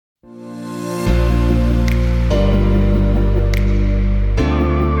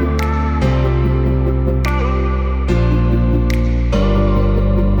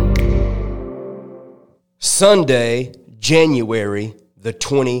Sunday, January the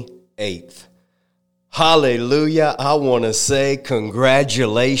 28th. Hallelujah. I want to say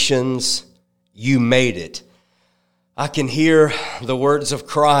congratulations. You made it. I can hear the words of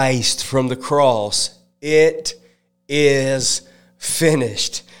Christ from the cross. It is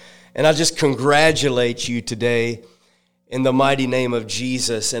finished. And I just congratulate you today in the mighty name of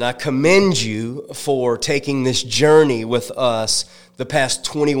Jesus. And I commend you for taking this journey with us the past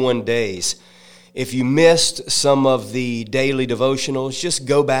 21 days. If you missed some of the daily devotionals, just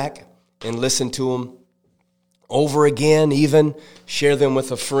go back and listen to them over again, even share them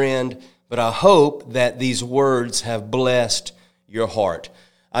with a friend. But I hope that these words have blessed your heart.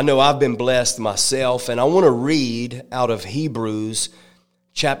 I know I've been blessed myself, and I want to read out of Hebrews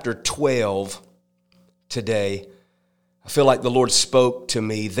chapter 12 today. I feel like the Lord spoke to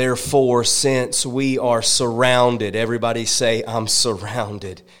me. Therefore, since we are surrounded, everybody say, I'm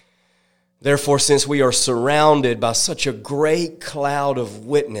surrounded. Therefore, since we are surrounded by such a great cloud of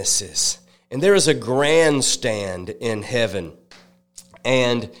witnesses, and there is a grandstand in heaven,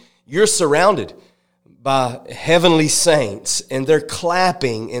 and you're surrounded by heavenly saints, and they're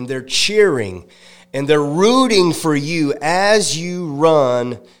clapping, and they're cheering, and they're rooting for you as you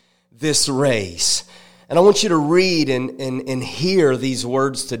run this race. And I want you to read and hear these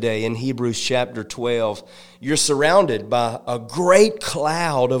words today in Hebrews chapter 12. You're surrounded by a great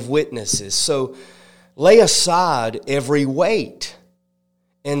cloud of witnesses. So lay aside every weight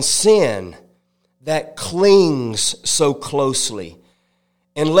and sin that clings so closely,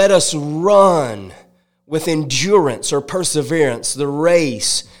 and let us run with endurance or perseverance the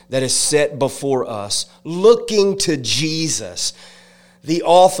race that is set before us, looking to Jesus, the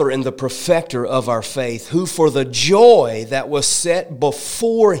author and the perfecter of our faith, who for the joy that was set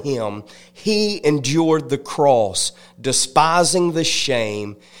before him, he endured the cross, despising the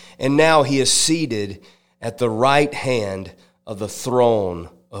shame, and now he is seated at the right hand of the throne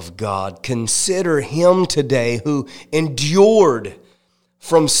of God. Consider him today who endured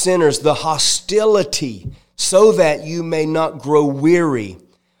from sinners the hostility, so that you may not grow weary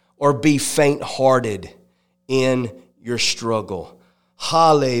or be faint-hearted in your struggle.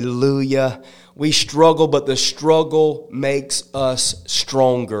 Hallelujah. We struggle, but the struggle makes us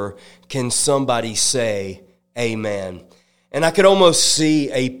stronger. Can somebody say amen? And I could almost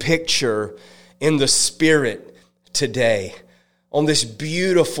see a picture in the spirit today on this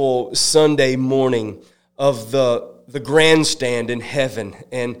beautiful Sunday morning of the grandstand in heaven.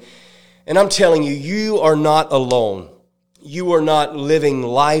 And I'm telling you, you are not alone. You are not living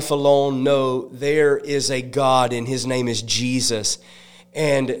life alone. No, there is a God, and his name is Jesus.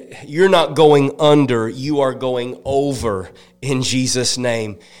 And you're not going under, you are going over in Jesus'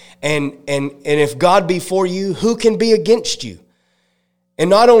 name. And if God be for you, who can be against you? And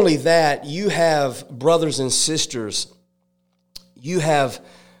not only that, you have brothers and sisters. You have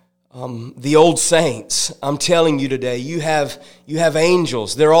the old saints. I'm telling you today, you have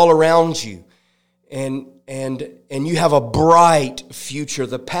angels. They're all around you. And you have a bright future.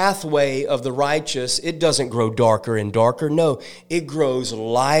 The pathway of the righteous, it doesn't grow darker and darker. No, it grows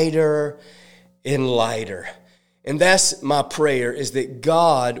lighter and lighter. And that's my prayer, is that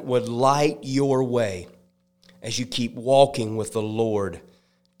God would light your way as you keep walking with the Lord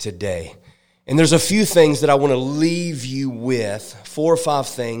today. And there's a few things that I want to leave you with, 4 or 5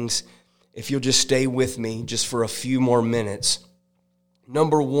 things, if you'll just stay with me just for a few more minutes.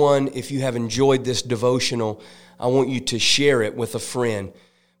 Number 1, if you have enjoyed this devotional, I want you to share it with a friend.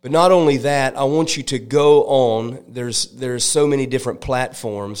 But not only that, I want you to go on. There's so many different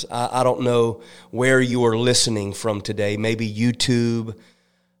platforms. I don't know where you are listening from today. Maybe YouTube,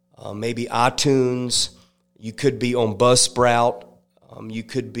 maybe iTunes. You could be on Buzzsprout. You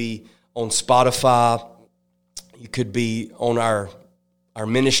could be on Spotify. You could be on our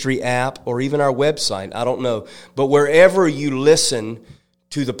ministry app or even our website. I don't know. But wherever you listen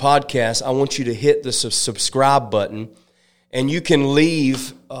to the podcast, I want you to hit the subscribe button, and you can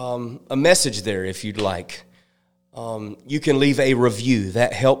leave a message there if you'd like. You can leave a review.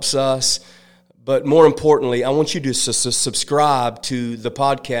 That helps us. But more importantly, I want you to subscribe to the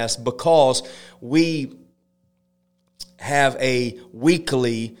podcast, because we have a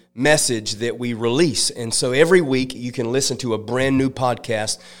weekly message that we release. And so every week you can listen to a brand new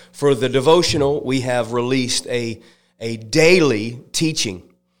podcast. For the devotional, we have released a daily teaching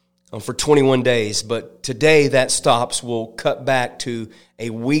for 21 days. But today that stops. We'll cut back to a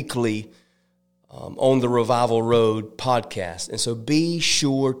weekly On the Revival Road podcast. And so be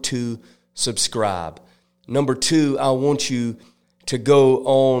sure to subscribe. Number 2, I want you to go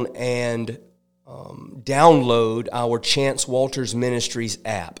on and download our Chance Walters Ministries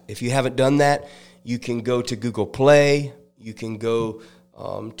app. If you haven't done that, You can go to Google Play. You can go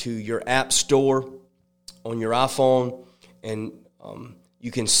to your app store on your iPhone, and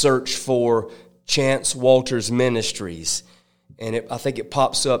you can search for Chance Walters Ministries. And I think it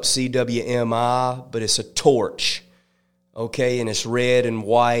pops up CWMI, but it's a torch, okay? And it's red and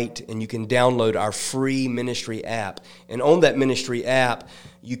white, and you can download our free ministry app. And on that ministry app,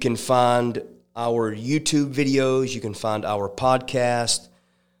 you can find our YouTube videos, you can find our podcast,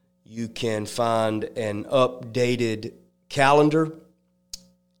 you can find an updated calendar,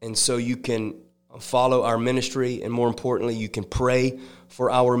 and so you can follow our ministry, and more importantly, you can pray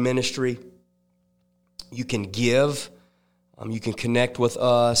for our ministry. You can give. You can connect with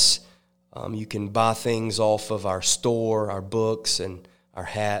us. You can buy things off of our store, our books and our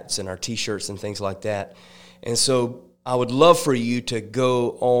hats and our T-shirts and things like that. And so I would love for you to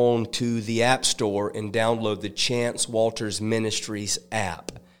go on to the App Store and download the Chance Walters Ministries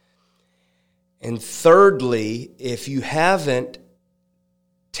app. And thirdly, if you haven't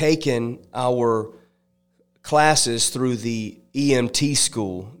taken our classes through the EMT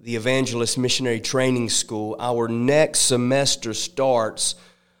school, the Evangelist Missionary Training School, our next semester starts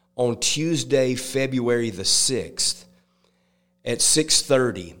on Tuesday, February the 6th at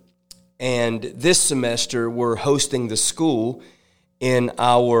 6:30. And this semester, we're hosting the school in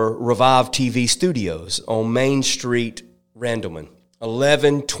our Revive TV studios on Main Street, Randleman,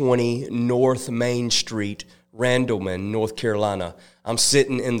 1120 North Main Street, Randleman, North Carolina. I'm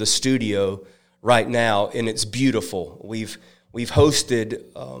sitting in the studio right now, and it's beautiful. We've hosted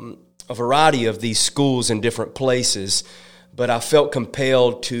a variety of these schools in different places, but I felt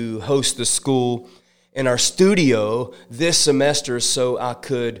compelled to host the school in our studio this semester so I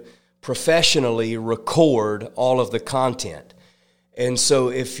could professionally record all of the content. And so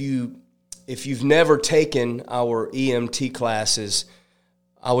if you've never taken our EMT classes,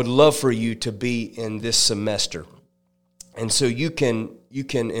 I would love for you to be in this semester. And so you can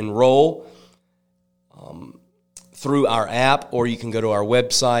enroll through our app, or you can go to our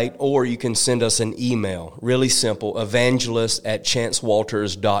website, or you can send us an email. Really simple,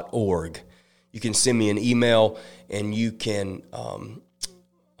 evangelist@chancewalters.org. You can send me an email, and you can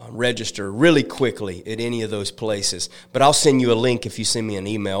register really quickly at any of those places. But I'll send you a link if you send me an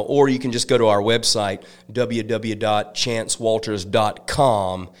email, or you can just go to our website,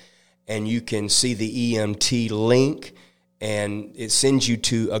 www.chancewalters.com, and you can see the EMT link, and it sends you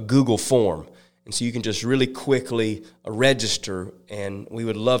to a Google form. And so you can just really quickly register, and we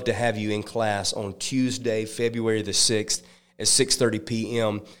would love to have you in class on Tuesday, February the 6th at 6:30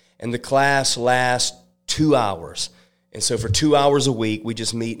 p.m. And the class lasts 2 hours. And so for 2 hours a week, we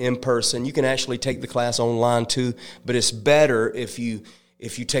just meet in person. You can actually take the class online too, but it's better if you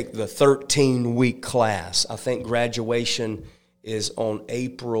take the 13-week class. I think graduation is on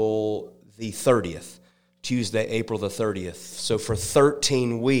April the 30th, Tuesday, April the 30th. So for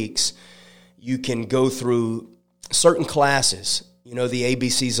 13 weeks, you can go through certain classes, the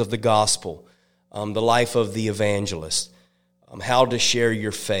ABCs of the gospel, the life of the evangelist, how to share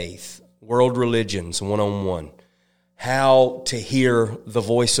your faith, world religions 101, how to hear the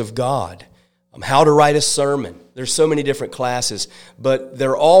voice of God, how to write a sermon. There's so many different classes, but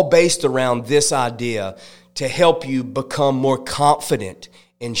they're all based around this idea to help you become more confident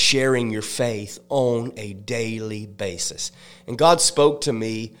in sharing your faith on a daily basis. And God spoke to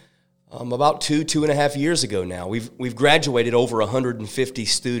me about 2.5 years ago now. We've graduated over 150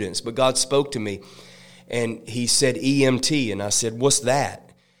 students, but God spoke to me, and He said EMT, and I said, "What's that?"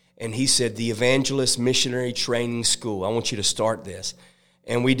 And He said, "The Evangelist Missionary Training School. I want you to start this."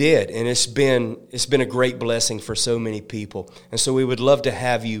 And we did, and it's been a great blessing for so many people. And so we would love to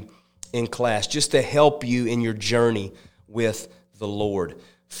have you in class just to help you in your journey with the Lord.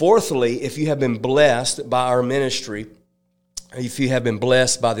 Fourthly, if you have been blessed by our ministry, if you have been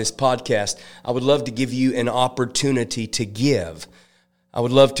blessed by this podcast, I would love to give you an opportunity to give. I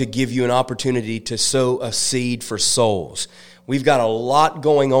would love to give you an opportunity to sow a seed for souls. We've got a lot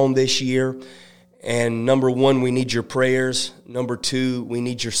going on this year, and number one, we need your prayers. Number two, we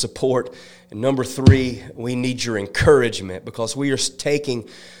need your support. And number three, we need your encouragement, because we are taking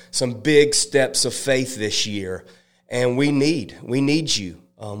some big steps of faith this year, and we need you.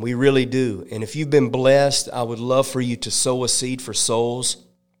 We really do. And if you've been blessed, I would love for you to sow a seed for souls.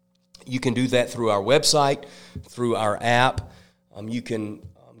 You can do that through our website, through our app. You can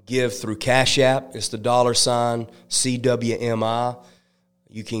give through Cash App. It's the $ CWMI.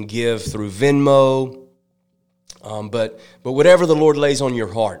 You can give through Venmo. But whatever the Lord lays on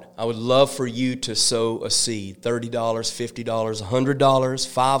your heart, I would love for you to sow a seed. $30, $50, $100,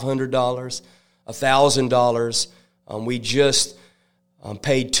 $500, $1,000. We just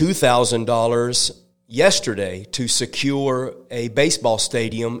paid $2,000 yesterday to secure a baseball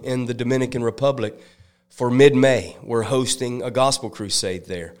stadium in the Dominican Republic for mid-May. We're hosting a gospel crusade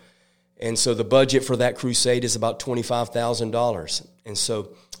there. And so the budget for that crusade is about $25,000. And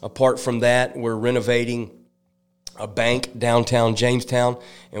so apart from that, we're renovating a bank downtown Jamestown,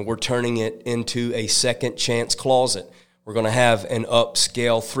 and we're turning it into a second chance closet. We're going to have an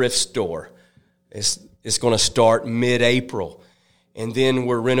upscale thrift store. It's going to start mid-April. And then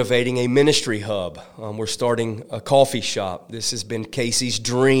we're renovating a ministry hub. We're starting a coffee shop. This has been Casey's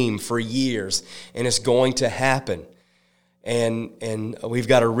dream for years, and it's going to happen. And we've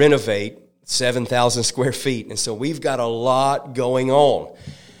got to renovate 7,000 square feet. And so we've got a lot going on.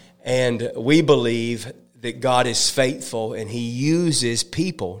 And we believe that God is faithful, and He uses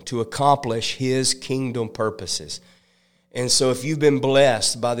people to accomplish His kingdom purposes. And so if you've been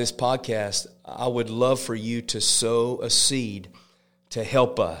blessed by this podcast, I would love for you to sow a seed to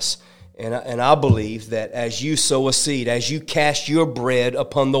help us. And I believe that as you sow a seed, as you cast your bread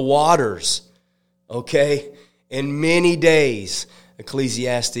upon the waters, okay, in many days,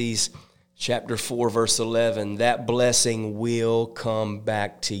 Ecclesiastes chapter 4, verse 11, that blessing will come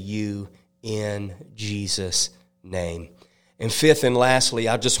back to you in Jesus' name. And fifth and lastly,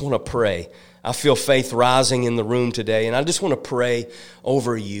 I just want to pray. I feel faith rising in the room today, and I just want to pray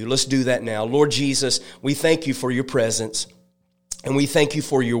over you. Let's do that now. Lord Jesus, we thank you for your presence, and we thank you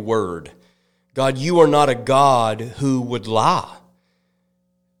for your word. God, you are not a God who would lie.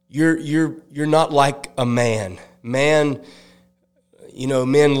 You're not like a man. Men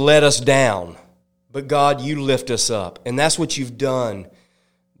let us down, but God, you lift us up, and that's what you've done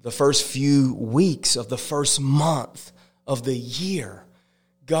the first few weeks of the first month of the year.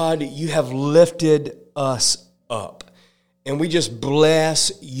 God, you have lifted us up. And we just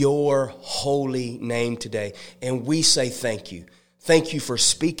bless your holy name today. And we say thank you. Thank you for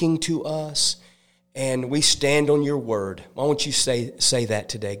speaking to us. And we stand on your word. Why don't you say that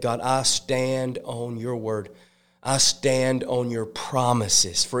today? God, I stand on your word. I stand on your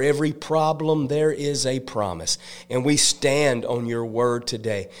promises. For every problem, there is a promise. And we stand on your word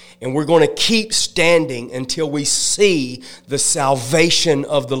today. And we're going to keep standing until we see the salvation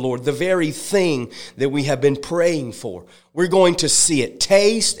of the Lord, the very thing that we have been praying for. We're going to see it.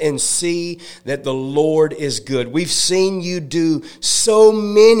 Taste and see that the Lord is good. We've seen you do so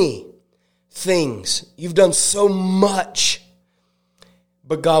many things. You've done so much.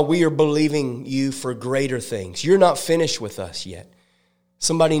 But God, we are believing you for greater things. You're not finished with us yet.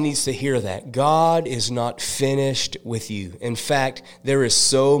 Somebody needs to hear that. God is not finished with you. In fact, there is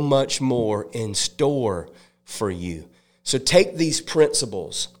so much more in store for you. So take these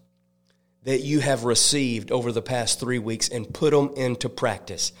principles that you have received over the past 3 weeks and put them into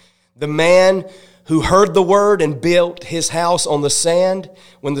practice. The man who heard the word and built his house on the sand,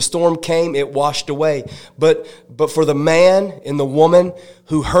 when the storm came, it washed away. But for the man and the woman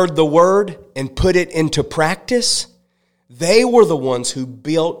who heard the word and put it into practice, they were the ones who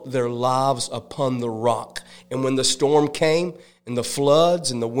built their lives upon the rock. And when the storm came and the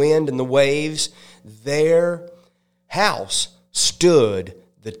floods and the wind and the waves, their house stood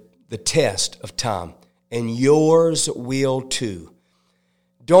the test of time. And yours will too.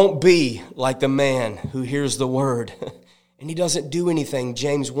 Don't be like the man who hears the word and he doesn't do anything,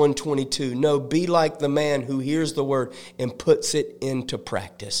 James 1:22. No, be like the man who hears the word and puts it into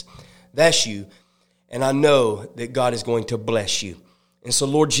practice. That's you, and I know that God is going to bless you. And so,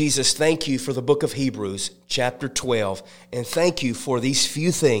 Lord Jesus, thank you for the book of Hebrews, chapter 12, and thank you for these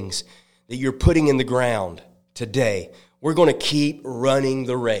few things that you're putting in the ground today. We're going to keep running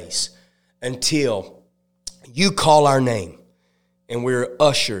the race until you call our name. And we're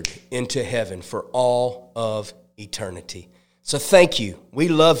ushered into heaven for all of eternity. So thank you. We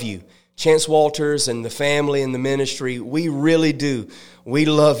love you. Chance Walters and the family and the ministry, we really do. We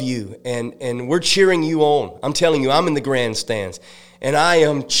love you. And we're cheering you on. I'm telling you, I'm in the grandstands. And I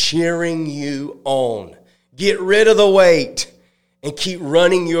am cheering you on. Get rid of the weight and keep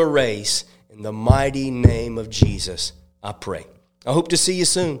running your race. In the mighty name of Jesus, I pray. I hope to see you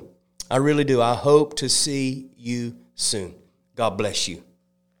soon. I really do. I hope to see you soon. God bless you.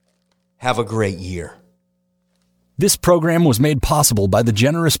 Have a great year. This program was made possible by the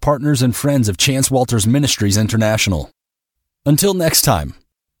generous partners and friends of Chance Walters Ministries International. Until next time,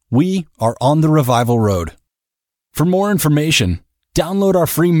 we are on the revival road. For more information, download our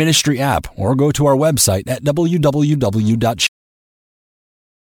free ministry app or go to our website at www.chancewalters.com.